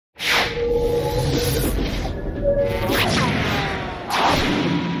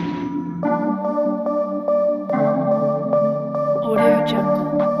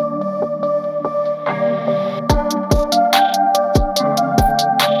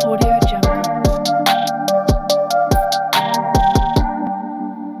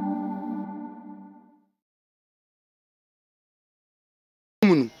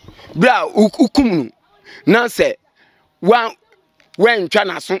bra ukum na se wan when twa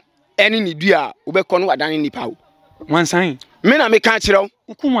na so ene ne dua obekọ no wadane nipa wo wansan me na me ka kire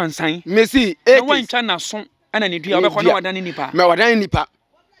ukum wansan mesi e wan twa na so ana ne dua obekọ no wadane nipa me wadane nipa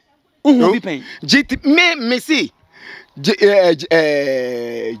uhu bi pen git me mesi G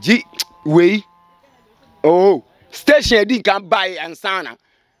way oh station din kan buy and sana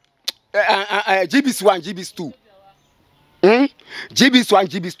GBs 1 GBs 2 GBs 1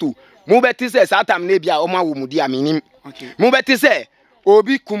 GBs 2 mo beti say satam na bia o ma wo mudi aminim mo beti say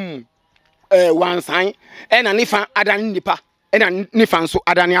obi kum wansan e na nifa adane nipa e na nifa nso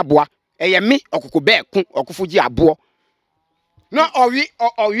adane aboa eye me okoko be ku okofoji abo na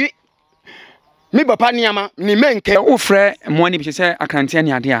owi mi papa niama ni menke o frɛ mo ani bi sɛ akrantia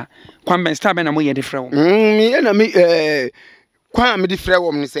ne ade a kwan ben star ben na mo ye de frɛ wo mi na mi kwan mi de frɛ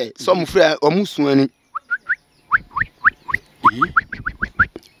wo ni sɛ so mo frɛ o mu suani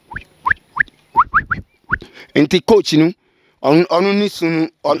enti coach nu onu ni sunu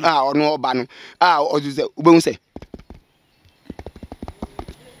onu oba no odu sɛ ubehun sɛ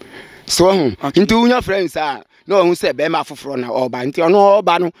so enti unya friends no who say be ma foforo na oba nti ono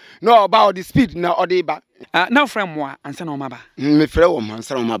oba no no oba o the speed na o dey ba na friend mo ansa na o maba me frɛ wo ma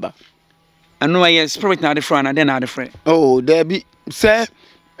ansa na o maba ano aye spirit na de frɛ na de na de frɛ oh there be say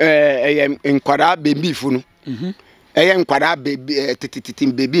nkwada baby fu no nkwada baby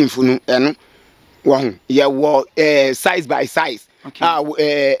tititim baby fu no eno wo ho ye wo size by size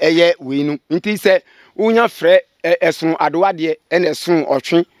we no nti say unya frɛ esun adowade ene esun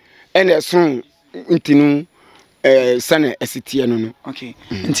otwe ene esun ntinu sana esitie no okay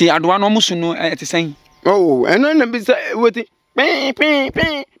nti adoa no musu no etesen oh eno na bi weti pin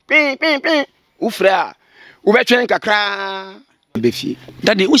ufra ubetwen kakra befie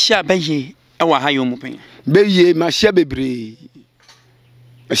dade uhia beye e wa hayo mu pen beye ma hia bebre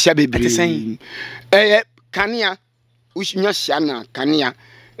etesen kania ushnya hia na kania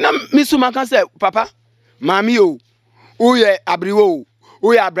na misu maka se papa mami o uye abriwo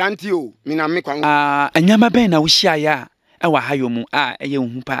o ya branti o mina me kwan anyama ben na wo hia ya e wa hayo mu eye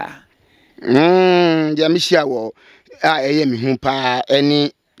hu pa ya me hia wo eye me hu pa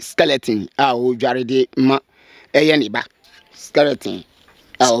any skeleton o dware de ma eye ne ba skeleton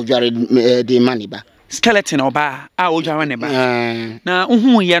o dware de ma ne ba skeleton oba o dware ne ba na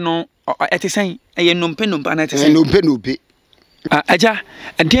uhu ye no etesen eye nompe na etesen nompe aja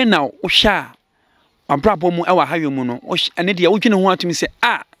den na wo hia abrabo mu ewa hayo mu no ene de wodwene ho atumi se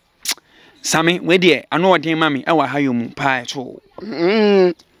same we de ano odin mami ewa hayo mu pa to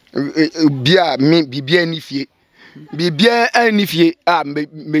bia mi bibia ni fie bibia ani fie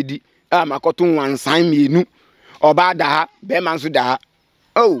medi makoto wansan mienu oba da ha be man so da ha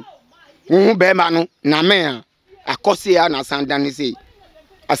oh be ma no na me akose ya na sandane se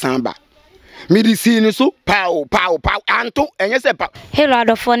asamba medicine so pow anto enye se pa hello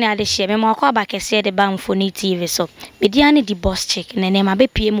adofo ne ade hye me makọ abakese de Bamfoni TV so media ne di boss chick ne ma be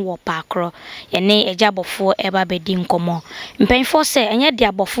pm wo pakro ye ne ejabofo eba bedi nkomo mpenfo se enye de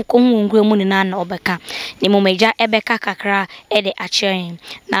abofo ko hu ngure mu ne na obeka ne mo meja ebeka kakra e de achen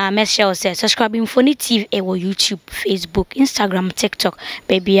na message se subscribe Bamfoni TV e wo YouTube, Facebook, Instagram, TikTok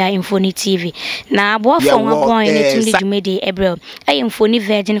baby ya Bamfoni TV na abofo ngabon ne tuli jumede ebrel e Bamfoni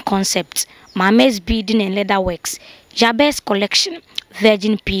Virgin Concept Mama's Beading and Leather Works, Jabez Collection,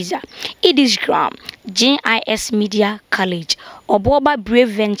 Virgin Pizza, Edis Gram, JIS Media College, Oboba Brave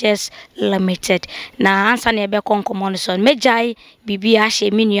Ventures Limited. Na answer nebe konkomo son mejai bibi ashe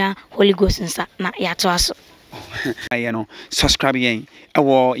minua Holy Ghost nsa na yato aso. Aye no subscribe yen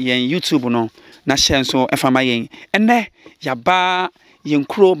ewo yen YouTube no na share so efama yen enne yaba yen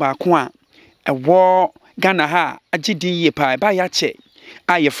kro ba ko a ewo Ghana ha agidin ye pa ba ya che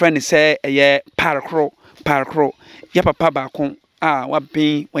your friend say a parkro ya papa ba kon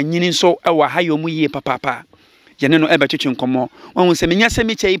wabin wanyini so e wa hayo mu ye papa yene no ebe twetwe nkomo won se menya se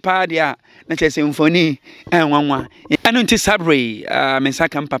me chei pa dia na chese Bamfoni nwanwa anu nti sabre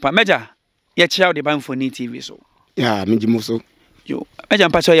mensaka papa meja ye chia de Bamfoni TV so ya menjimo so yo meja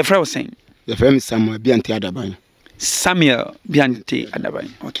mpa so ye frɛ wo sen ye frɛ me Samuel Biante Adaban Samuel Biante Adaban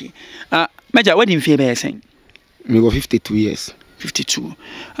okay meja what in fear be sen me go 52 years 52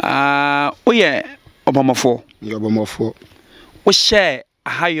 oye obomofo yo obomofo wo share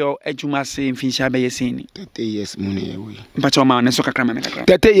ahayo adwuma se mfinsha be yesini 30 years muni ewe mpacho ma ne so kakra me kakra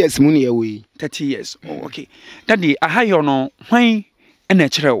 30 years muni ewe 30 years oh okay daddy ahayo no hwan na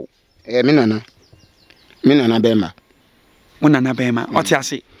kyerɛw me nana bema wona na bema oti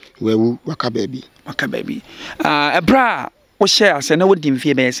ase wewu waka baby ebra wo share ase na wodi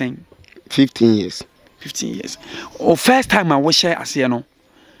mfie be yesen 15 years 15 years. Oh, first time I was share as you know.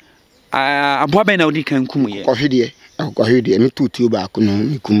 aboa ben na odi kan kum ye Kohide no tutu ba ko no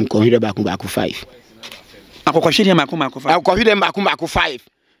mi kum kohide ba ko 5 akokohwede ma ko 5 kohide ba ko 5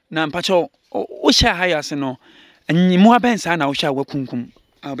 na mpacho o sha ha yase no anyimu aben sa na o sha wakunkum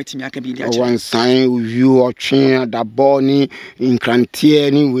a obetimi aka bi di ache one sign you otwe da boni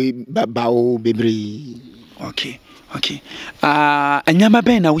nkrantie ni we babawo bebre. Okay anyama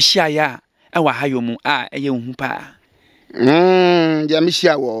ben na wo hia ya ewa hayo mu eye hu pa ya mi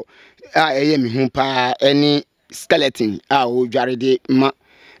hia wo eye mi hu pa any skeleton o dware de ma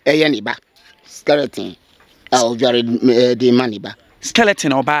eye ni ba skeleton o dware de ma ni ba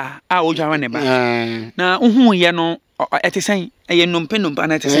skeleton oba o dware ne ba na uhu ye no etesen eye nompe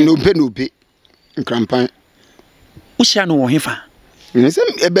na etesen nompe nkrampan wo hia no wo hefa nsem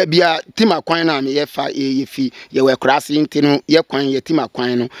ebe bia tima kwan na me ye fa ye fi ye we krase ntinu ye kwan ye tima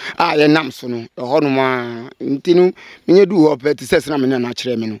kwan no ye nam so no ho no ma ntinu menye du ho peti ses na me na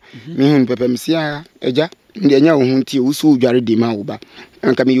kire me no me hu pepe msia eja ndi enya wo hu nti wo so dware de ma wo ba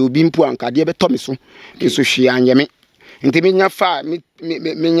anka me ye obi mpu anka de be to me so eso hwe anyeme nti me nya fa me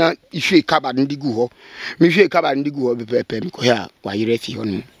nya ihwe kaba ndi gu ho me hwe kaba ndi gu ho pepe me ko ya wa yire fi ho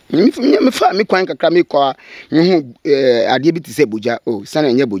no me fa me kwan kakra me kwa me hu ade bi ti se boja sana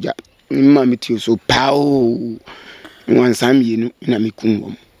enye boja ma me ti so pao wan sam yenu na me kun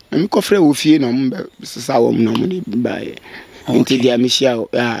wom me ko frɛ wo fie no mbe sesa wom no mo ni bae nti dia me hia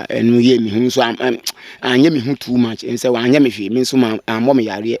enu ye me hu so anye me hu too much ense wa anye me hwe me so ma ammo me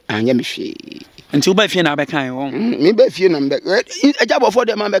yare anye me hwe nti wo ba fie na abekan won me ba fie na mbe ejabo fo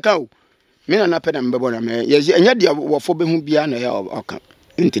de ma bekan me na pɛ na mbe bo na me ye enya dia wo fo be hu bia na ya oka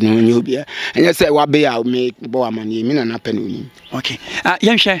nti no nyo bia enya se wa be ya me bo amane me na pɛ na oni. Okay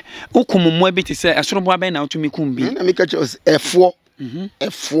yenhwe ukumumwa bi te se esoroboa ben na otumi kum bi na me ka che efo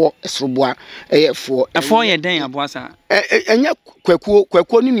esroboa efo ye den aboa sa enya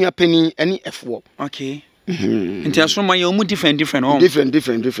kwakuo ni nua pani ani efo. Okay nti asoromo ye omu different different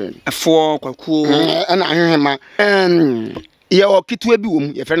efo kwakuo na ahwehema ye okitua bi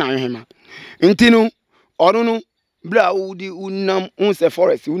wom ye fɛ na ahwehema nti no ɔno no bra udi unam unse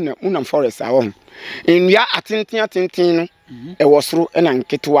forest unam forest awon enua atenten no e wosoro e na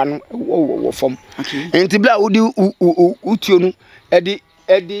nketewa no wo fom enti bra udi utuo no edi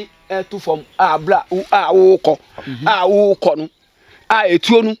to fom bra wo kɔ no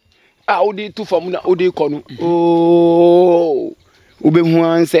etuo no udi to fom na udi kɔ no ubehu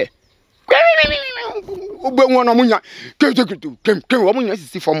anse ubehu no munya ke wo munya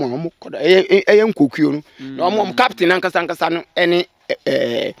sisi fom no mo koda eye nkokuo no na mo captain ankasa no ene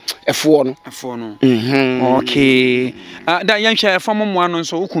efo no Okay da yanhwe fom mo ano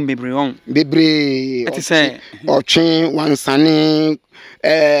nso ukum bebre won ati say otwe wansane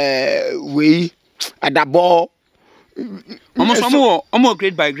wei adabo omo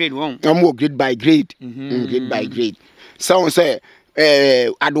grade by grade won grade by grade so say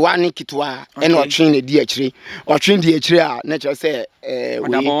adwani kitwa ene otwen na di akire a na kire say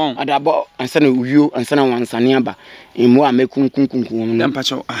adabo ansana uwio ansana wansane aba emu a mekunkunkunkum no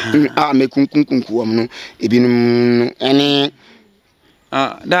mpacho mekunkunkunkum no ebinum ene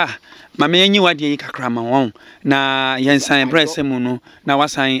da mama yenyi wade yi kakra ma won na yensan brese mu no na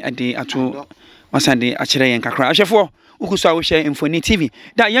wasan ade ato wasan de akire yen kakra ahwefo ukuso a wo hye Mfoni TV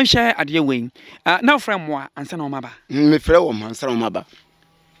da yenhye ade we na frem mo ansana o maba me frɛ wo ansana o maba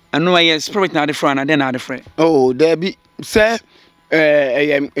anu aye spirit na ade frɛ na de na ade frɛ there be say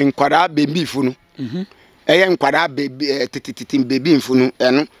nkwara baby fu no nkwara baby tititim baby fu no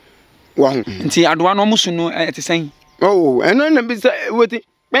eno wo ho nti adoa no musu no etesen eno na bi say woti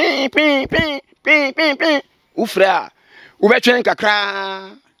pin ufra a wo betwen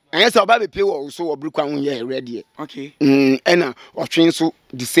kakra anyesa oba be pay wo so wo brukwa ho ye ready. Okay ena otwen so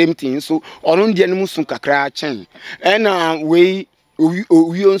the same thing so onu de no musu kakra chen ena we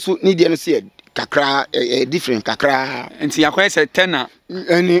owi so ni de no se kakra different kakra nti yakoye se 10 na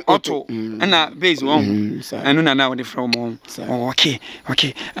any auto ena base won enu na wo de from won. Okay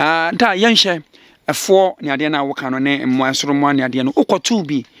da yenhye efo ne ade na wo ka no ne mo asoro mo ne ade no ukotu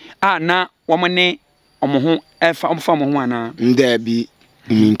bi na wo mo ne omo ho efa omo fa mo ho ana nda bi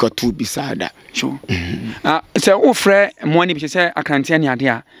nkotu bi sada sure se wo frɛ mo ne bi se akrantia ne ade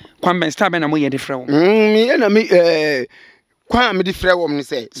a kwambe star be na mo ye de frɛ wo me na me kwa me de frɛ wo ne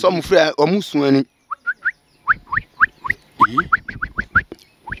se so mo frɛ omo suani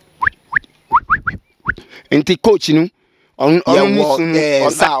enti coach no on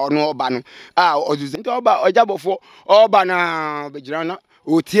sa ono oba no ojuze nti oba ojabofo oba na begira na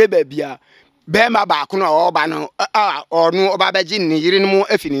otie ba bia bema ba ko no oba no onu oba beji ni yiri no mu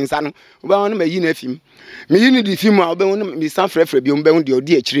afini nsa no oba no mayi na afim me yi ni di film a oba no me san frefre bi oba de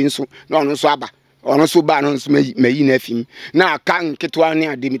odi akiri nso na onu so aba onu so ba no nso mayi na afim na aka nketwa ne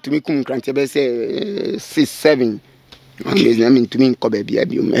ade mitumi kum krante be se 6 7 okay na mitumi nko ba bia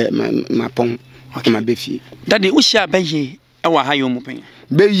bi ma pon ma be fie daddy ushia baye e wa ha yo mu pen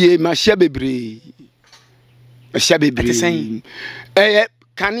beye ma hia bebre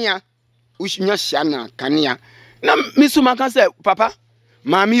kania ushnya shana kania na misu maka se papa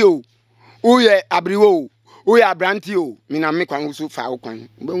mami o uye abriwo uye abranti o mina me kwan so fa kwan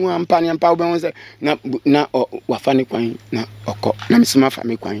be hu ampa ne ampa be hu se na wafa ne kwan na okọ na misu ma fa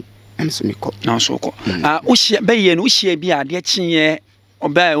me kwan na misu me kọ na so kọ ushia beye no ushia bi ade chinye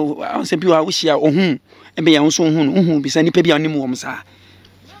oba on se bi wa ushia ohun e be ya nso ohun bi sa ni pe bi anim wo msa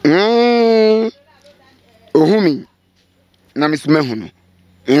ohumi na misu mehu no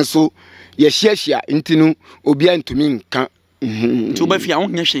enso ye hia ntinu obi antumi nka tu ba fi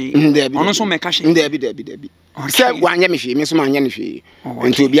ahun nya hwe ono so meka hwe ndebi se wanye me hwe me so ma anya ne hwe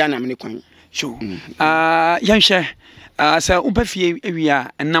nti obi ana me ne kwan sure yanhwe sa uba fi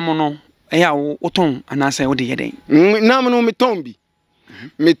ewia enam no eya wo ton anasa wo de yeden nam no me ton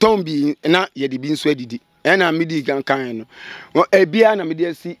bi na ye de bi nso adidi ena midi kan no ebia na midi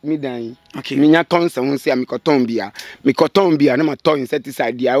asi midan minya tonsa ho se amikoton bia na ma ton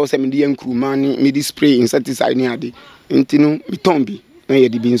insecticide dia wo se midi yankruma ni midi spray insecticide ni ade ntinu miton bi na ye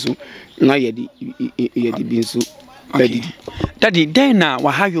di binso na ye di binso okay daddy den na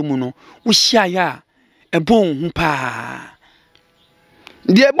wa hayo mu no wo hia ya ebon hu pa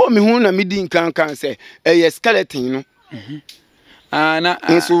die ebo mi hu na midi kan se eye skeleton no na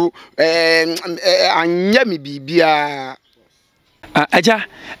so anya mi bibia aja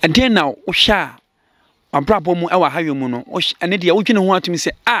den na wo hia abrabo mu e wa hayo mu no ene de wo dwene ho atumi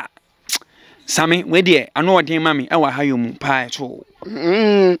se sami we de ano odin mami e wa hayo mu pa to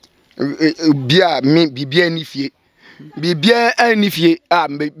bia mi bibia ni fie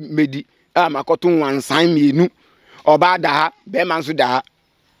medi makoto wansan mienu oba da ha be man so da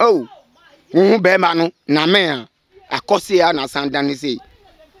ha hu be ma no na me akose ya na sandan se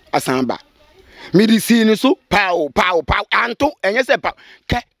asamba medicine so pow anto enye se pa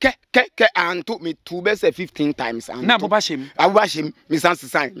ke anto me tu be se 15 times anto na abobashim me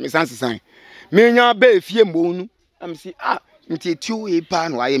sansesan me nya be fie mbonu am si nti tiu e pa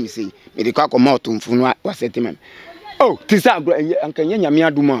no aye me sei me de kwa koma otomfu no wa settlement tisa agro ankanya nyame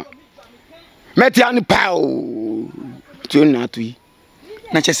aduma meti an pow tiu na tu yi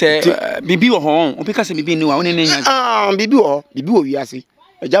na chese bibi wo ho opeka se bibi ni wa woni nya bibi wo wiase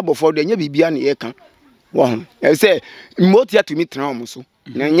eja bofo do nya bibia na ye kan wo ho e se moti atumi tena o so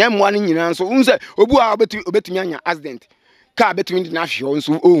na nya mwa ni nyina so unse obu a obetumi anya accident ka betumi na hwe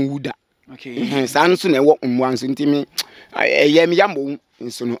nso onwuda okay san so na wo mwa nso ntimi ye me yambo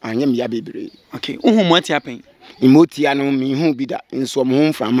nso no anya me ya bebre okay uhu moti apen moti anu mi hu bi da nso mo hu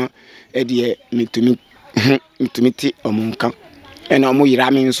mframa e de mitumi ti omunka ena omo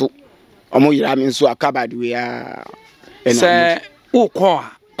yira mi nso akabade we a se wo ko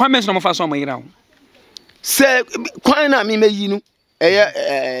kwa me so mo fa so mo yira wo se kwan na mi meyi no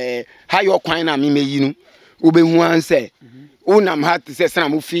ha yo kwan na mi meyi no obehu anse unam ha te se sana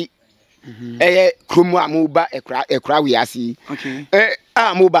mo fi kromu amuba ekra we asi okay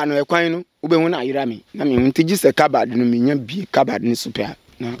amuba no ekwan no obehu na yira mi na mi ntigi se kabade no mi nya bi kabade ni super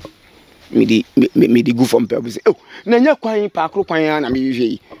na me di go from purpose na nya kwan pa akro kwan na me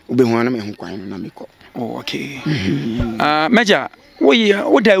hwe obehu na me hu kwan na me ko okay meja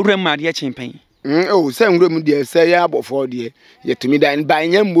wo da uram ma de chimpan se uram de se ya abofo de yetumi da ba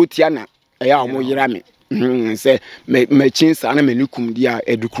nya motia na ya omo yira me se me chinsa na me nikum dia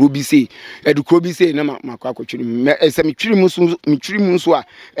edukuro bi se na makwa akotwiri me se me twiri mu so a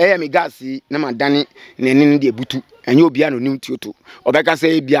me gas na ma dane nene de butu anya obi ano nim tioto obeka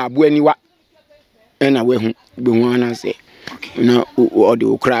se bia abo aniwa na wehu behu ana se na ode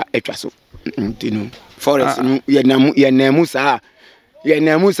okra etwa so ntino forest no ye namu sa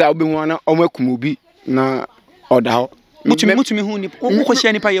obehu ana omakum obi na oda ho mutumi hu ni ko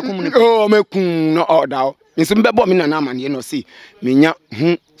hia ni pa ye kum ni omakum na oda ho nso mbebo mi na amane no se menya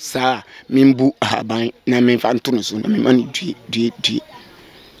hu sa mimbu aban na me fanto no so na me mani due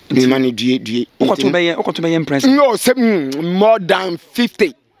me mani due okoto be impress no se more than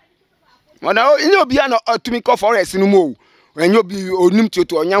 50 wana inyo bia na atumi ko forest no mo enyo bi onim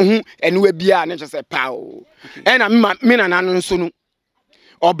toto onya hu enwe bia na chese pa o na me na nanu nso no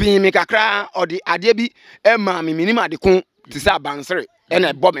obi mi kakra odi ade bi ma mi minim ade ko ti sa bansere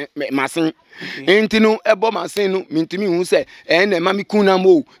ene bo masin enti no ebo masin no mintimi hu se ene ma me kuna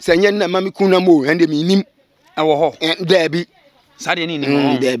mo se nye na ma me kuna mo ende mi nim ewo ho dabi sade ni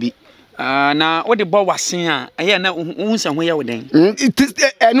nim dabi na wo de bo wasen a eye na hu se ho ye wo den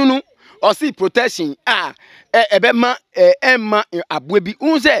enu no o si protection ebe ma emma aboa bi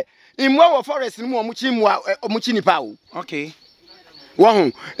hu se imwa wo forest no mo chi nipa o okay wo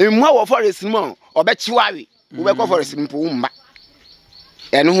hu imwa wo forest no obe chiwawe wo be ko forest no po mba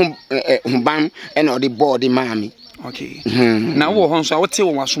enu hu ban ena odi board maami okay na wo ho so wote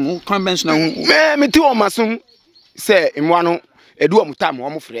wo wasom kan ben so na hu me ti wo masom se imwa no edu omutam wo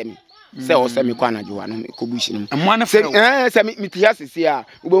mo frɛ me se o se me kwa na jowa no me ko bushi no imwa na frɛ se me ti asisi a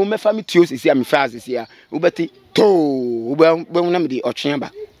wo be me fa me tio sisi a me fa asisi a wo beti to wo be na me di otwe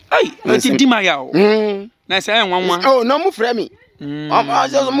ba ai ti di ma ya o na se enwanwa oh no mo frɛ me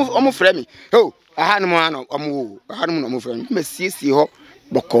mo frɛ me oh aha no mo ano aha no mo frɛ me me siesie ho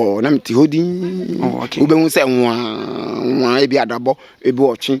boko na mti hodin okay ube hu se nwa ebi adabo ebi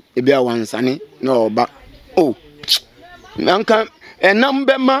otwe ebi awansane na oba oh nanka enam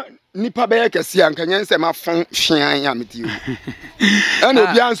be ma nipa be kese anka nyense ma fon hwian ya mti ana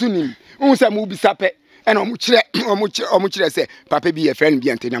obi anso nim hu se mu bisape ena omu kire se papa bi ye friend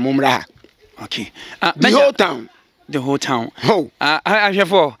bi antena momra ha okay the whole town I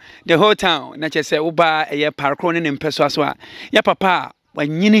for the whole town na che se uba eye parkro ne mpeso aso a ya papa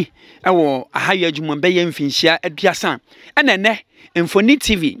wanyini ewo ahaya adwuma be ye mfinhia aduasa ena ne Mfoni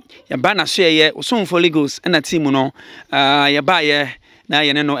TV ya ba na so ye osomfo Lagos ena team no ya ba ye na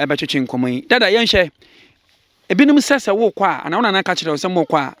ye ne no ebe twetwe nkomoi dada ye nhye ebinum sese wo kwa ana wona na ka kire osem wo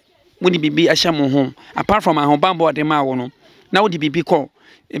kwa wodi bibi ahya mo ho apart from ahobambo de ma wo no na wodi bibi ko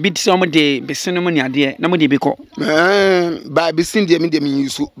ebi tse omo de besino mo ni ade na mo de bi ko by besin de me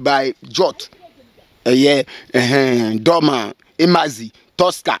use by jot doma imazi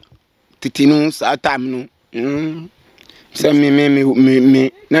tosca titinu sa time no se me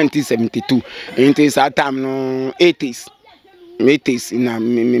 1972 into sa time no 80s na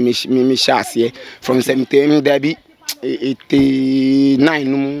me shase from 70 there 89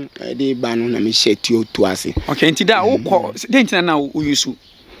 no de ba no na me shetio to ase okay nti da wo ko de ntina na wo yusu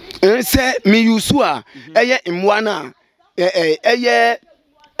se me yusu a eye imwa na eye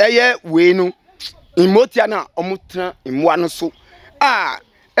we no imotia na omutra imwa no so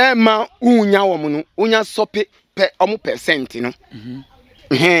ema unya wo no unya sope pe omu percent no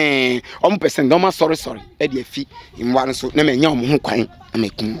omu percent oma sorry e de afi imwa no so na me nya omu ho kwan na me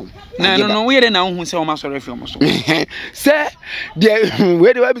kun no we na hu se oma sorry afi omu so se de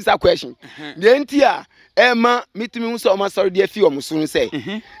we de bisa question de ntia ema mitimi hu se oma sorry de afi omu so no se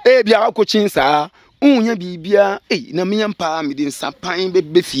bia akochin saa unya bibia na menya mpa me de nsapan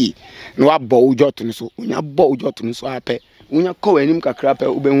be fie na wa bo ujoto no so unya bo ujoto no so apɛ unya ko anim kakra pɛ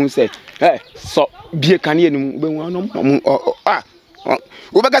ubehu se so bie kane anim ubehu no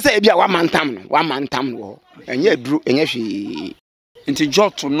ubeka se bia wa mantam no enye duru enye hwe nti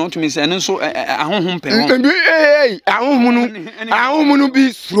joto no to me se no so ahonhom pɛ ho ahonhom no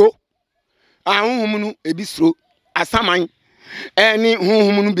bi suro ahonhom no ebi suro asaman eni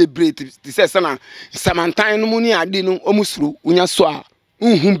honhom no bebre ti se sana samantan no mu ni ade no omusuro unya so a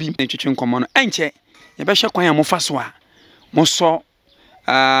honhom bi twetwe nkomo no enche ye be hwe kwan ya mo fa so a mo so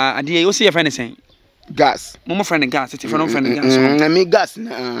ade ye o se ye fa ne sen gas mo friend gas ti fa no friend gas na me gas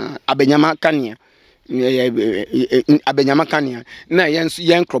na abenyama kania abenyama kania na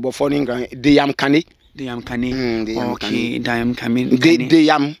yen krobofo ni ngran de yam kane okay dayam kane de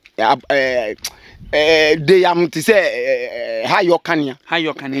yam de yam ti se hayo kania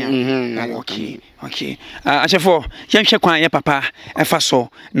okay achefo yemhwe kwan ye papa efa so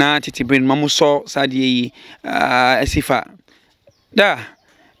na titibrin mamu so sade yi asifa da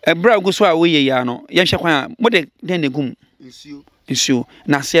ebra guso a we ye ya no yemhwe kwan mode den negum nsuo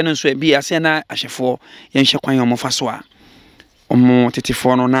na se no nso bi ase na achefo yemhwe kwan yo mo fa so a omo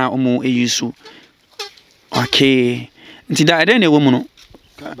titifo no na omo eyusu okay nti da eden ewo mu no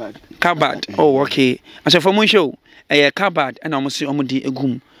cupboard oh okay achefo mo show cupboard and almost omudi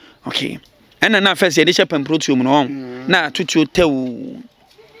egum okay and na first ye dey shepem protein no na tutu tew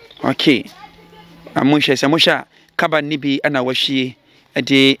okay amushe se musha cupboard ni bi ana wahwie e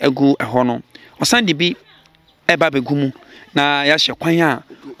de egu eho no osande bi eba begumu na ya hye kwan a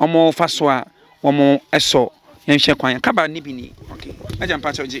omo fa so a omo eso ya hye kwan cupboard ni bi ni okay aja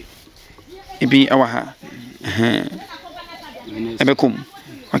mpa choji ebi awa ha ebekum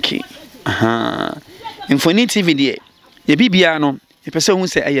okay Mfoni TV de ye bibia no ye pese hu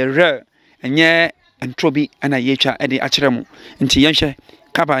se eye rare enye entrobi ana ye twa e de akere mu nti ye hwe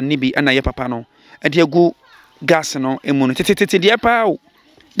kaba ni bi ana ye papa no e de agu gas no emu no tete de pa o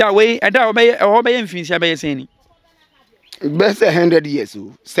da we da obey mfinsi abeye seni best 100 years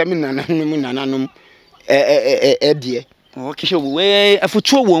o nananom die okay so we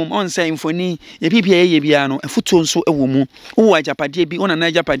afutuo wom on say mfoni ye bibia ye bia no afutuo nso ewo mu wo ajapade bi ona na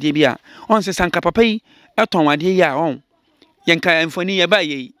ajapade bi a on say sanka papa yi eton wade yi a on yenka mfoni ye ba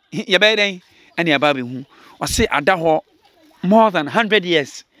ye be den ene aba be hu o say ada ho more than 100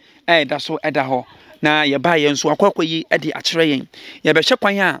 years da so eda ho na ye ba ye nso akwakoyi de akere yen ye be hye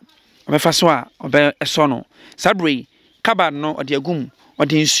kwan a obefa so a obe eso no sabre kabad no ode agum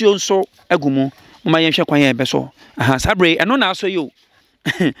ode nsuo nso agumu mama ye hwe kwan ye be so aha sabre eno na aso yo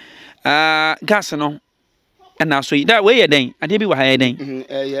gas no na aso yi da we ye den ade bi wa ha ye den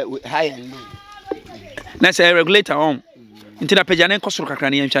high na say regulator on nti da pagya ne kosoro kakra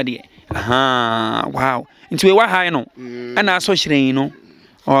ne yɛntwa de aha wow nti we wa ha no na aso hyiren no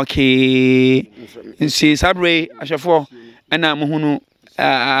okay nsi sabre ahwefo na mohunu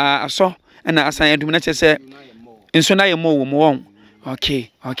aso na asan adum na kyese nso na ye mo wo mo won okay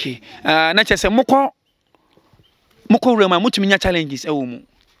na kyese mokɔ rema mutumi nya challenges ewo mu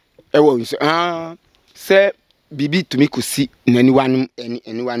nso se bibi tumi kosi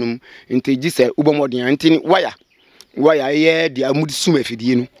naniwanum nti gise ubomodin anti waya ye dia amudi sum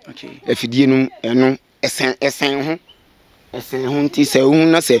afidie no afidie no eno esen ho nti se hu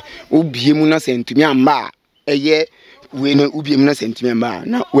na se obie mu na se ntumi amba eye we no obie mu na se ntumi amba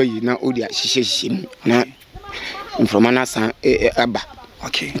na wayi na odi ahihye mu na informana san aba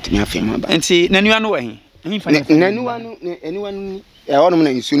ntumi afema aba nti naniwa no wahi naniwa no na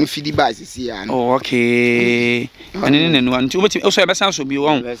nsu no fidi ba sisi ya no okay ani naniwa nti obeti o so ebesan so bi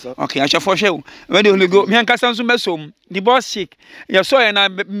won okay achafo hwe we dey go me ankasa nso besom the boss chick ya so ya na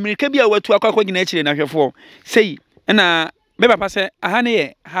mirika bi a watu akwa gina akire na hwefo sei na me papa se aha ne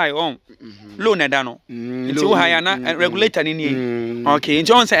ye high on low na da no nti wo high na regulator ni ni okay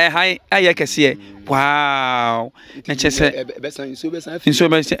nti on say high aye kese wow na chese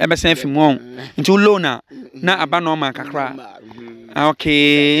ebesan fi mu nti low na aba no ma kakra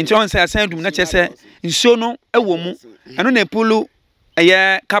okay nti on say asan dum na chese nsuo no ewo mu eno na pulu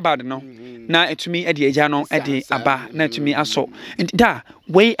eye kabad no na etumi ede agya no ede aba na etumi aso nti da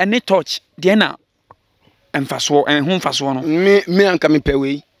we ene touch de na emfaso mfaso no me anka me pe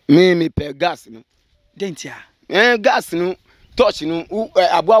we me pe gas no dentia gas no touch no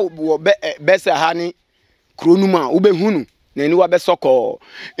aboa wo be se ha ni kronum a wo be hunu na ni wa be sokọ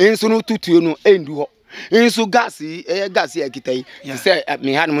enso no tutuo no endu ho enso gas gas ya kitai se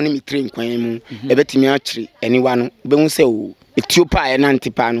me ha no ni me train kwan mu e betimi a kire eniwa no be hu se o etiopa e na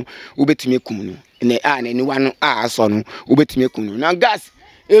ntipa no wo betimi kum no na eniwa no aso no wo betimi kum no na gas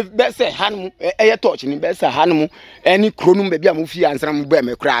if be say hanum touch ni be say hanum any kronum be bia mo fi ansra mo be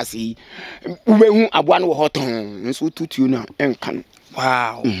me krasi wo be hu aboa no wo hoton nso tutuo na enka no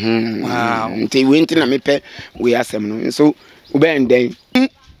wow nti we nti na me pe we asem no nso wo be nden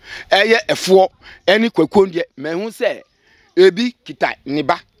efo any kwakonde me hu say ebi kita ne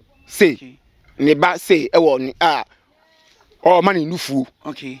ba say ewo ni o mani nufu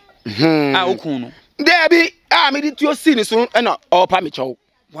okay okun no there be me di tuo si ni so na o pa me chow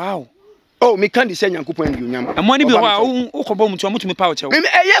wow oh me kan di sha nyankopon ndunyam amoni bi ho ukobo mutu amutumi pa ochew me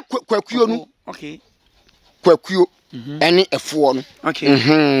kwakuo no okay kwakuo eni efo no okay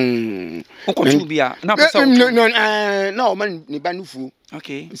ukotu bia na pesa no man ni ba nufu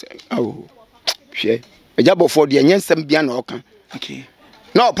okay oh hwe ejabofo de nyensem bia na oka okay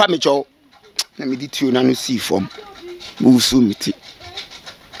na opa me chow na me di tuo na no si form busu miti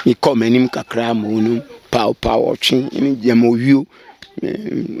mi come enim kakra mo no pow twen ni jam owio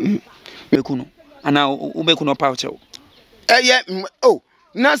mekuno ana ubekuno pa ochew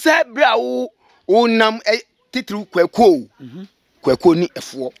na se bra wo nam titru kwakuo ni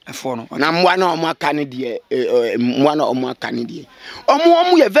efo no na mwa na omo aka ne de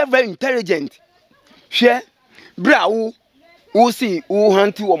omo ye very very intelligent hwe bra wo si wo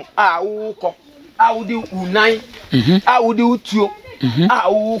hanti wom wo ko wo di unan wo di utuo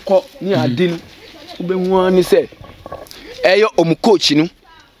wo ko ni adin wo be hu ani se eyo omu coach no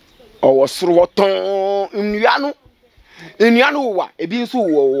owo soro woton nnua no wa ebi nso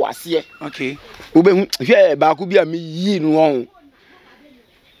wo wase okay wo be hu hwe ba ko bi a me yi no won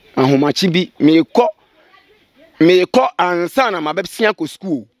ahomachi bi me ko ansa na mabepsia ko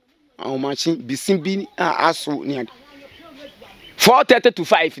school ahomachi bisin bi aso ni ade 4:30 to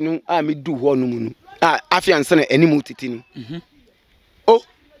 5 no me du ho no mu no afi ansa na animu titi no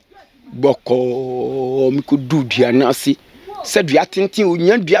boko mi ko du dua na ase se dua tenten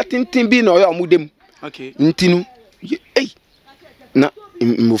onya dua tenten bi na oya omudem okay ntinu na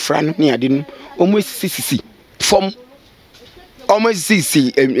mofra no ni ade no omo sisi form almost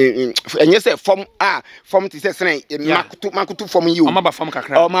see and yes form form to say makutu form you omaba form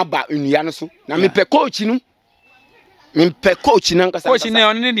kakra omaba nua no so na me pe coach no me pe coach na nkasa coach ne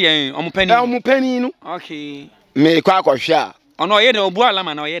on ne de omupani no okay me kwa akɔhwe a ono ye de obu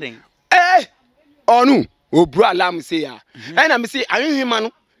alama na oye den onu obu alam se ya na me se ahwehwema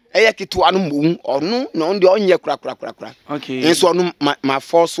no eye ketewa no mbom onu na on de onye kura okay enso onu ma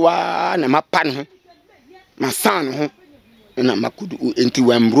force wa na ma pa ne ho ma san ho na makudu enti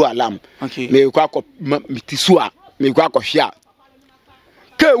wambru alam okay me kwa akɔ mitisu a me kwa akɔhwe a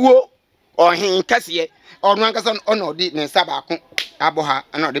kewo ohin kase onu ankasa ono odi ne nsa baako abo ha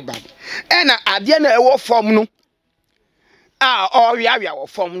na odi bab na ade na ewo form no ɔwiawia wɔ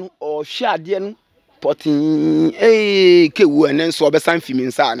fam no ɔhwe ade no potin kewu ene nso obesan fimi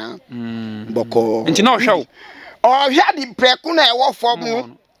nsa na bɔkɔ nti na ɔhwe ɔhwe ade preko na ɛwɔ fam no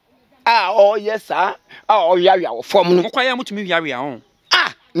ɔyɛ sa ɔwiawia wɔ fam no mokwa ya mutumi wiawia ho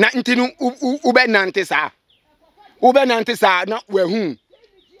na nti no ube nante sa na wahu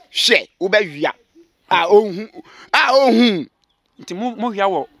hwe ube wia ohun nti mo wia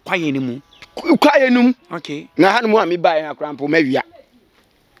wɔ kwaye ni mu kwayenum okay na hanu a me bae na krampo mawia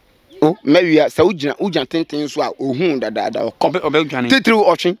mawia sa ugyan tenten so a ohun dada obe dwane titiri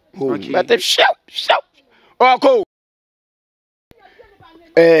otwe but show oko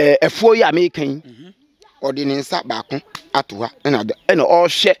efo ya me kan odi ne nsa baako ato ha na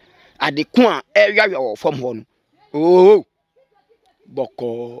ɔhye adeko a ɛwiawe wɔ fam ho no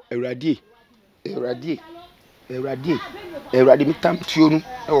bɔkɔ Eradi mitam tuo no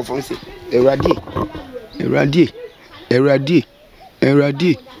e fon se Eradi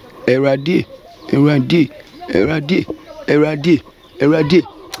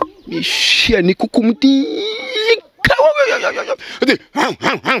mi hye ni kukumti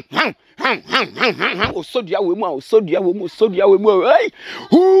osodua we mu ai e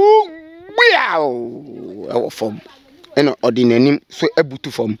wo fom ena ordinanim so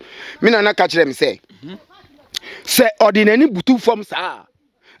ebutu fom mi na ka kire mi se ordinary butu form sa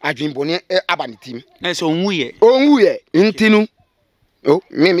adwinbone abanitim na se onwuye ntinu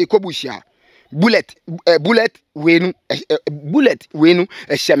me kobushia bullet wenu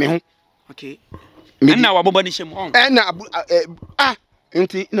ehye me ho okay na waboba ni hyem on na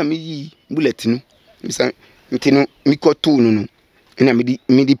nti na me yi bullet no misa ntinu mi kotu no na me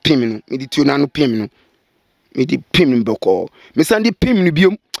di pim no me di tuo na no pim no me di pim no boko me san di pim no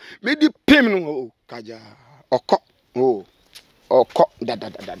biom me di pim no kaja oko da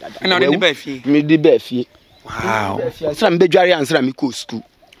na odi ba fie me di ba fie wow sra me bedware ansra me ko school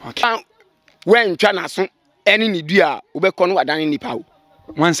okay when twa na so eni ni dua wo be ko no wadan nipa wo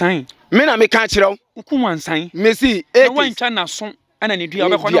wansan me na me ka kirew uku wansan me si e when twa na so ana ni dua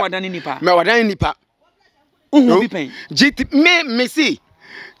wo be ko no wadan nipa me wadan nipa uhu bi pen git me si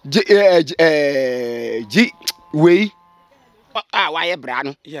ji we wa ye bra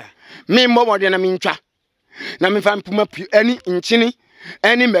no yeah me mbo de na me ntwa na me fa mpuma ani nchini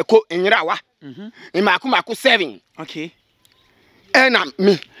ani meko nyirawa mako 7 okay na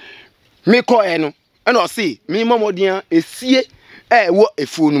me ko no na o si me momodin esie wo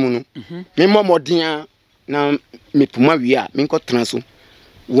efu no no me momodin na me puma wi a me ko transo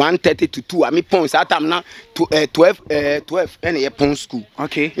 1:30 to 2 a me pon sa tam na 12 ene ye pon school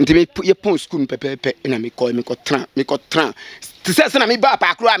okay nti me ye pon school pepepe na me ko tran ti se na me ba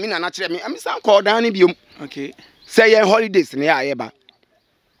pa akro a me na kire me am san ko dan ni biom okay say ye holidays ne ya ye ba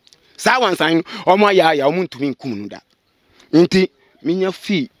sa wansan omo ya omo ntumi nkum no da nti me nya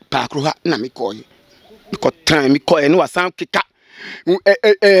fi pa akro ha na me ko tran me ko no wasan keka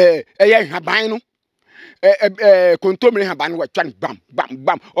ye haban no kontomre haban wa twan bam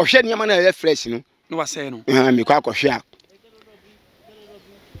o hwe ne ma na ye fresh no no wasɛ no me ko akɔhwe a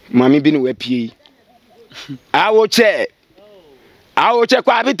mami bi no wa pie awo che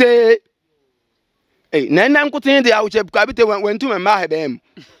kwa bite na nkutin de awo che kwa bite wantu ma ha bem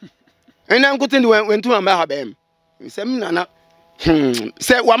na nkutin de wantu ma ha bem se mi nana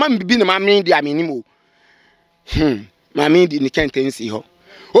se wa ma bi na mami de amini mo mami di ni kentensi ho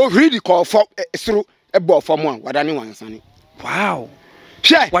o hiri di ko fo suru ebo fo mo a wadane wansane wow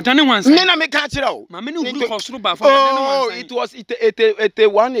she wadane wansane me na me ka kire o mami ni hiri ko suru ba fo wadane wansane it was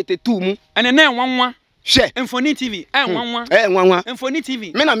 81 mu ene na enwanwa she Mfoni TV enwanwa enwanwa Mfoni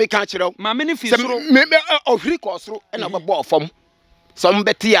TV me na me ka kire o mami ni fi suru me o hiri ko suru na bebo fo mo some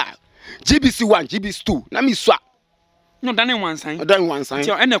betia GBC 1 GBC 2 na me so no dane wansan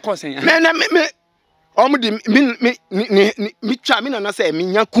ti ene ko sen me omudi mi twa mi na say mi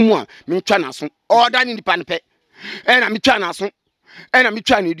nyakum a mi twa na so oda ni nipa npe na mi twa na so ɛna me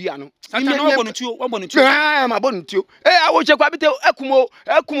twa ne dua no santa no wabɔ no tuo ma bɔ no tuo awo che kwa bite ekumo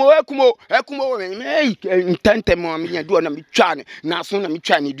ntante mo me nya do na me twa ne na so na me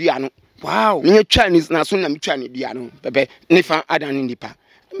twa ne dua no wow me twa ne na so na me twa ne dua no bebe ne fa adan ne nipa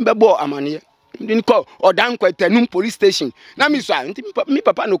mbebo amane ndin ko odan kwata num police station na me so nti mi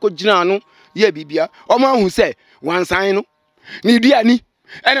papa no ko gina no ye bibia omo ahu se wansan no ni dua ni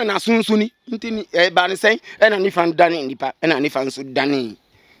ena na sunsu ni nti ni ba ne sen ena ni fa dane nipa ena ni fa nso dane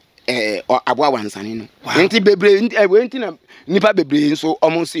aboa wansane no nti bebre nti na nipa bebre nso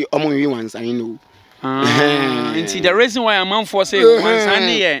omo si omo wi wansane no nti the reason why am for say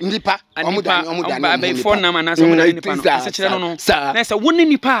wansane ye nipa omo dane before na ma na so na nipa no se kire no no na se woni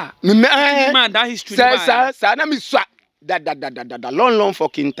nipa ma that history sa na mi swa da long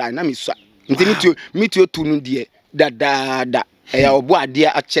fucking time na mi swa nti mi tio tunu de da eya obo ade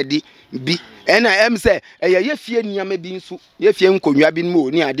akyede bi ena em se eya ye fie niam bi nso ye fie nkonwa bi no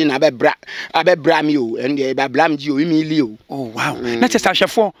ni ade na abebra mi o en de bablam ji o mi li o oh wow na che sa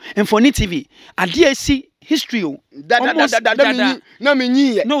hwefo Mfoni TV ade asi history o na me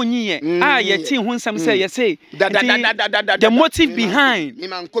nyi no nyi ye ye ti hu nsam say ye say the motive behind me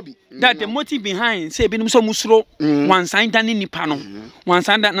man ko bi that the motive behind say binum so musuro wansan dane nipa no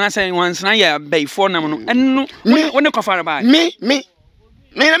wansan na say wansan ya before nam no eno woni kofare ba me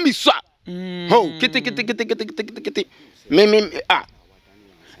na mi so ho kiti me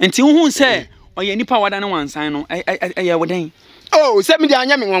enti hu say oye nipa wada na wansan no eye wodan oh say me de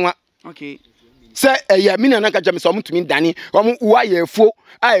anya me nwanwa okay say eya mi na ka jam so mutumi dane omo wa ye fo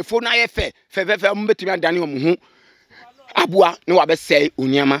na ye fe omo betumi dane omo hu abua ne wa be say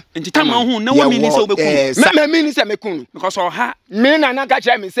oniama enti tama hu na wo mi ni say obekun me mi ni say mekun because oha me na ka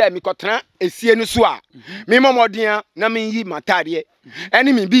kire me say me kotran esie no so a me momoden na me yi matare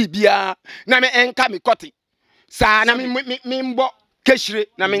eni me bibia na me enka me kote sa na me mbo keshire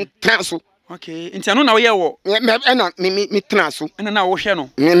na me tran so okay enti anu na wo ye wo ena me tran so ena na wo hwe no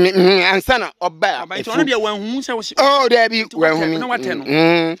ansa na oba enti onu de wanhu se wo oh there be wanhu na wate no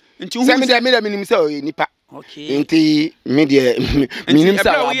enti hu se me nim se o nipa okay enti me de minim se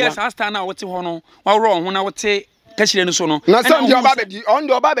wa yes asta na wote ho no wa ro ho na wote kashire no so no na some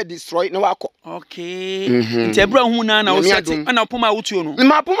de oba be destroy na wako okay enti abra hu na wo set na poma wotuo no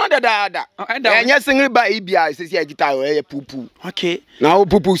ma poma da enye singri ba ibia sisi agita o e pupu okay na wo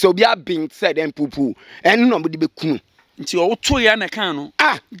pupu so bia bin said en pupu en no de be kunu nti o woto ya na kan no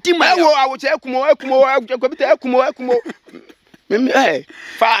di ma wo awoche ekumo kwabita ekumo me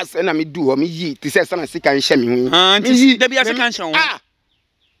fast na me do me yi ti say sana sika nhye me hu nti da bia sika nhye ho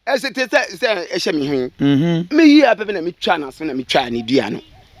ese te say ehye me hu me yi apebe na me twa na so na me twa ne dua no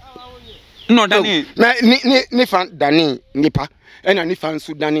no dani na ni fan dani nipa ena ni fan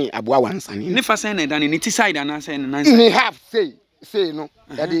su dani aboa wansane ni fa say na dani ni ti side na say na ni half say no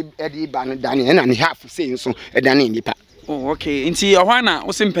edi ba no dani ena ni half say so dani nipa oh okay nti ohwa na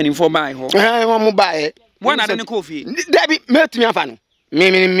wo simpanifo bai ho wo mo bai wana dani kofi debi metumi afa no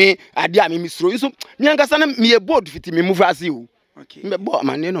me ade a me suro so me ankasa na me board fiti me move ase o okay me bo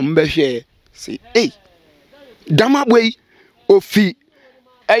amane no mbe hwe say dama boy ofi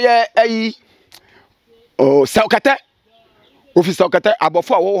ayi o saukata ofi saukata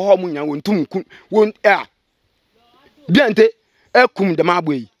abofo a wo ho mu nya wontum won biante ekum dama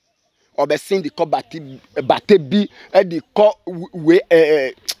boy obesin de ko bate bi e de ko we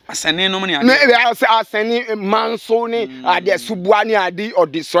asane no me asane manso ni ade subua ni ade or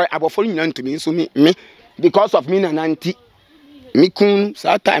destroy abofo nya ntumi so me because of me na nanti me kun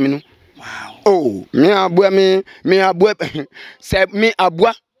sa time no wow oh me abua se me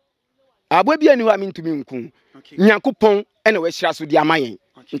abua bia ni wa me ntumi nkun nyakopon ene we hira so di amayen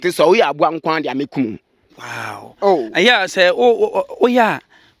nti so wo ya abua nkwan de amekum wow oh aya se o ya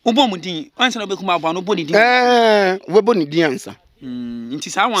Ubo mudin, ansa na obeku ma abo no bo ni din. We bo ni din ansa. Nti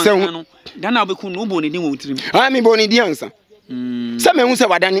sa wansa no, da na obeku no bo ni din wo tirim. Me bo ni din ansa. Se me hu se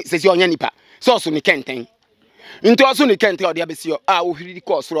wadani se si onya nipa. So so ni kenten. Nti oso ni kenten ode abesi o. Ah ohiri di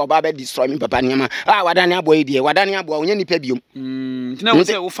course ro ba be destroy me papa niama. Wadani abo yi de, wadani abo onya nipa biom. Nti na wo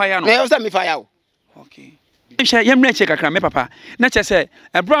se wo fire no. Me wo se me fire o. Okay. Ehwe yemre che kakra me papa. Na che se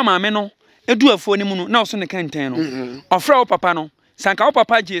ebro ma me no edu afuo ni mu no na oso ni kenten no. Ofra wo papa no. Sanka o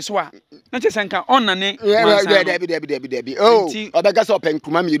papa Jesu a na che sanka onane debi oh obega so pen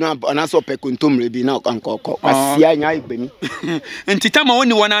kuma mi no na so pe kontomre bi na kankoko asia nya igbemi enti tama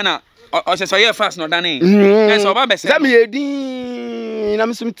woni wona na o se so ye fast no dane na so ba be se me edin na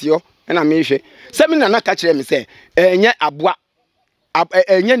misum tio na me hwe se me na ka kire me se enye aboa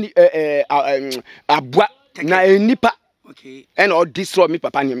enye aboa na enipa Okay. And or destroy me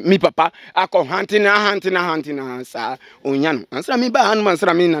papa akọ hunting sa onya no ansra me ba hanu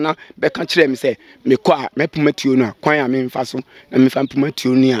ansra me nana be ka kire me say me kọ a me pomatuo no kwan a me mfa so na me fa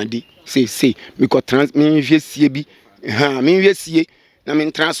pomatuo ni ade say me kọ trans me hwe sie bi me hwe sie na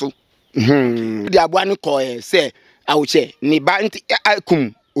me trans so di aboa no kọ say awuche ni ba nti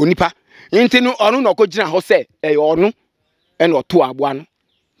akum onipa nti no onu no ko gina ho say onu e no to aboa no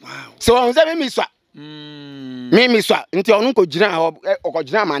wow so on say me so me so nti onu ko gina ho ko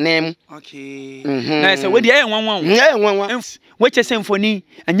gina manem okay na say we dey enwanwan we che symphony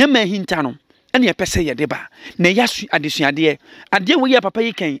anya ma hinta no ene ye pese ye de ba na yasu adesuade ade we ye papa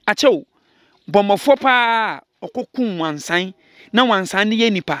yi kan achew bomofo pa okokun wansan na wansan ne ye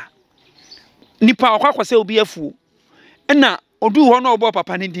nipa okwakose obi afu na odu ho na obo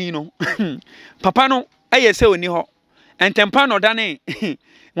papa ne din no papa no aye se oni ho entempa no dane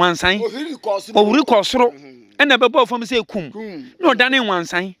wansan owuri kosoro na bebo fam se kum na odane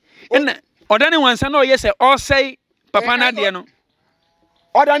wansan na odane wansan na oye se osei papa na de no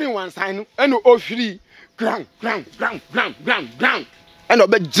odane wansan no na ohwiri gram na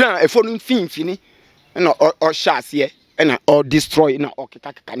obegyan efo no finfini na o hyase na o destroy na o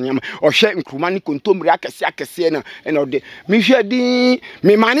keka nyama o hwe nkruma ni kontomri akese na ode mi hwe di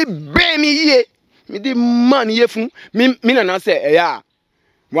mi mane be mi yie mi di man yefu mi na say ya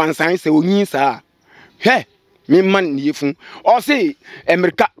wansan se onyin sa he mi man yefu o say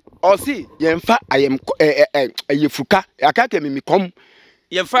America o say yemfa ayem yefuka akaka mi kom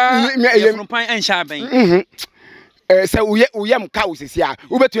yemfa yefrupan ensha ben se uyem ka usisi a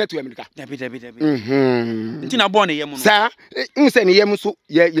ubetu etu America dabi nti na bo ne yem no sa nse ne yem so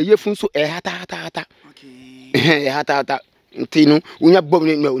yefu so hata okay hata nti no unya bom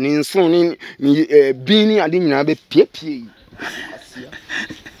ni nso ni bin ni ade nyina be pie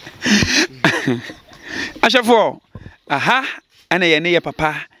ashafo aha ana ye ne ye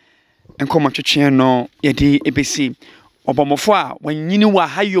papa enkomo twetwe no ye di ebesi obomofo a wanyini wa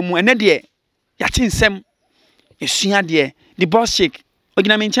hayom ene de ya chinsem esua de the boss chick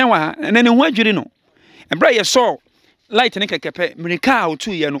ogina me nchen wa ene ne ho adwiri no ebra ye so light ne kekepe mirika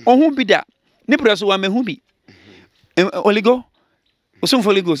otu ye no ohun bi da ne preso wa mehu bi oligo osum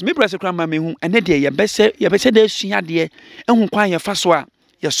foligos me preso kra ma mehu ene de ye bese da esua de ehun kwa ye fa so a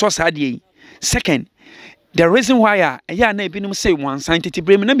ye so sa de second the reason why ya na ebinum say one sign titi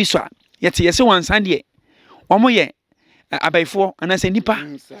brem na bi so a yete ye say one sign de omo ye abaifo ana say nipa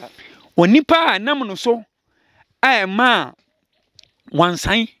onipa nam no so ma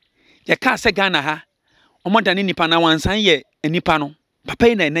wansan ye ka se Ghana ha omodane nipa na wansan ye nipa no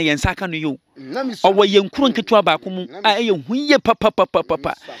papa na ye nsaka no yo owo ye nkuro nketua ba komu ye huye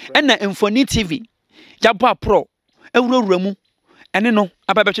papa na Emfoni TV jabo apro ewurawura mu ene no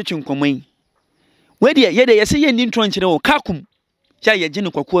ababetwetwe nkomai we de ye se ye ni ntro nkyere wo kakum ya ye gine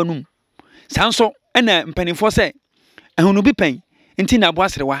kwakua num sanso na mpanifo se ehunu bi pen nti na abo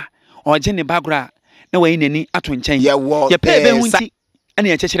aserewa oje ne bagora na wayi nani ato nkyɛn ye pe be hu nti ene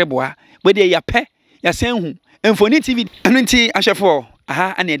ye kyekere boa we de ya pe ya sen hu Emfoni TV anu nti ahwefo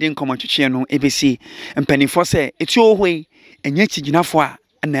aha ane de nkomo twetwe no ebesi mpanifo se etio hoi enye kiginafo a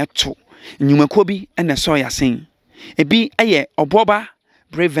na eto nyumako bi na so ya sen ebi aye oboba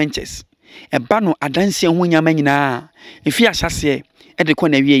Brave Ventures eba no adanse ho nyama nyina efi ahyase de ko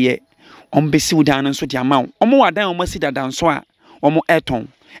na wieye ombesi wudan no so de amaw omo wadan omo si dadan so a omo eton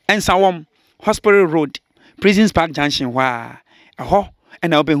ensa wom Hospital Road Prisons Park Junction wa eho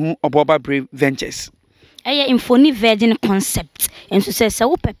na obehu oboba Brave Ventures eye Emfoni Virgin concept enso se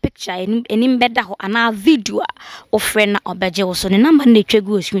wo pe picture enim beda ho ana video o friend na obeje wo so ne number na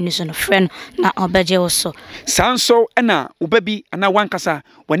twegu o screen so no friend na obeje wo so sanso na obabi ana wankasa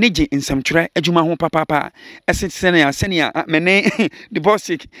waneje nsamtwere adwuma ho papa esene ya senia mene the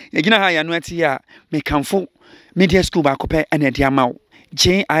bossic yegina ha ya no ati ya mekamfo media school ba kope ana dia mawo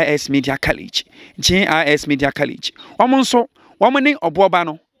JIS Media College omonso womane oboba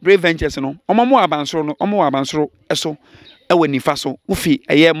no Brave Ventures no omomo abansoro no omo abansoro eso ewa nifa so ufi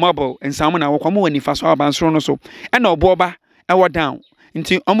eye mobile ensam na wokwamo nifa so abansoro no so na oboba ewa down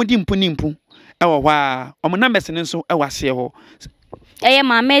nti omo di mpu ewa wa omo numbers ne so ewa se ho eye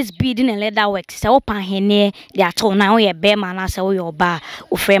mames bid in leather work se wo pan hene de ato na wo ye be ma na se wo yo ba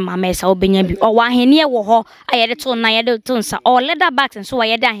wo frɛ mames se wo benya bi o wa hene wo ho aye de to na ye de to nsa o leather bags so wa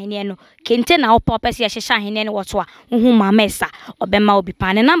ye de hene no kente na wo pop se ye hyehyɛ hene ne wo to a hu mames a obema obi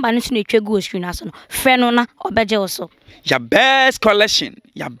pan ne number no so na twegu o screen aso no frɛ no na obeje wo so your best collection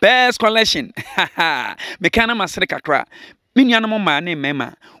mekana masere kakra Minyano ma ne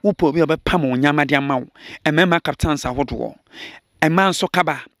mema wo po bi obepam onyama de amawo emema captains ahodo e man so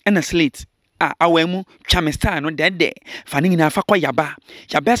kaba na slate awemu twa me style no dede fa ne nyina fa kɔ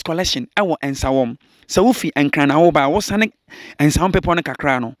ya best collection ɛwɔ ensawom sɛ wo fi enkran na wo ba wo sane ensawom pepo no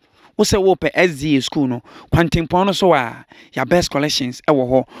kakra no wo sɛ wo pɛ SDA school no kwantempɔn no so ya best collections ɛwɔ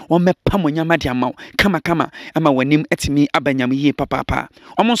hɔ wɔn mɛpa mo nyama de ama kama ama wanim etimi abanyam yie papa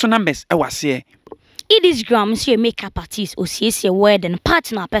ɔmo nso numbers ɛwɔ aseɛ. This gram see makeup artist or see wedding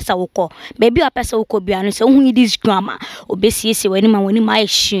partner pesa woko baby a pesa woko biano so hu this grammar obesi when my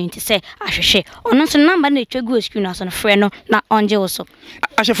shoe to say ahwehwe ono so number na twegu screen aso no frɛ no na onje wo so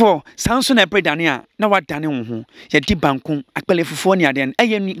ahwefo sanso na predane a na wadane wo ho ye di banku akpele fufuo ne ade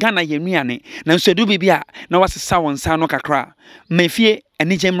eye Ghana ye nuane na nso edu bibia na wasesa won sa no kakra mafie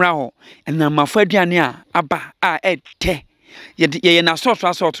ene gemra ho na mafo aduane a aba a ete ye na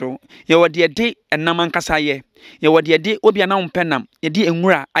sotro ye wode de enam ankasa ye wode de obi na umpenam ye de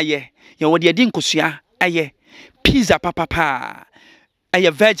enwura aye ye wode de nkosua aye pizza papa aye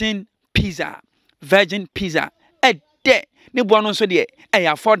virgin pizza ede ne bo no so de aye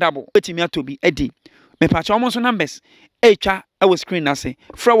affordable betimi atobi edi me pacha omo so numbers etwa awo screen na se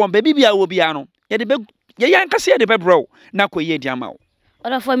fra won baby bia wo bia no ye de ye ankasa ye de bro na koye di ama wo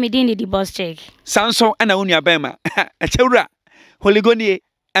Order for me the boss check. Sanso ana unu abema. Echewura. Holy Ghost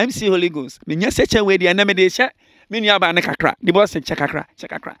MC Holy Ghost. Me nya seche we dia na me de hye. Me nua ba ne kakra. The boss check kakra.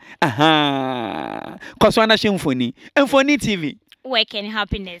 Aha. Koso ana hye mfoni. Mfoni TV. Work and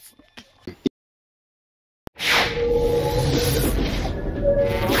happiness.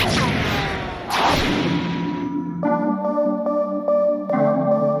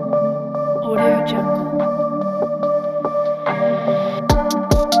 Audio Jungle.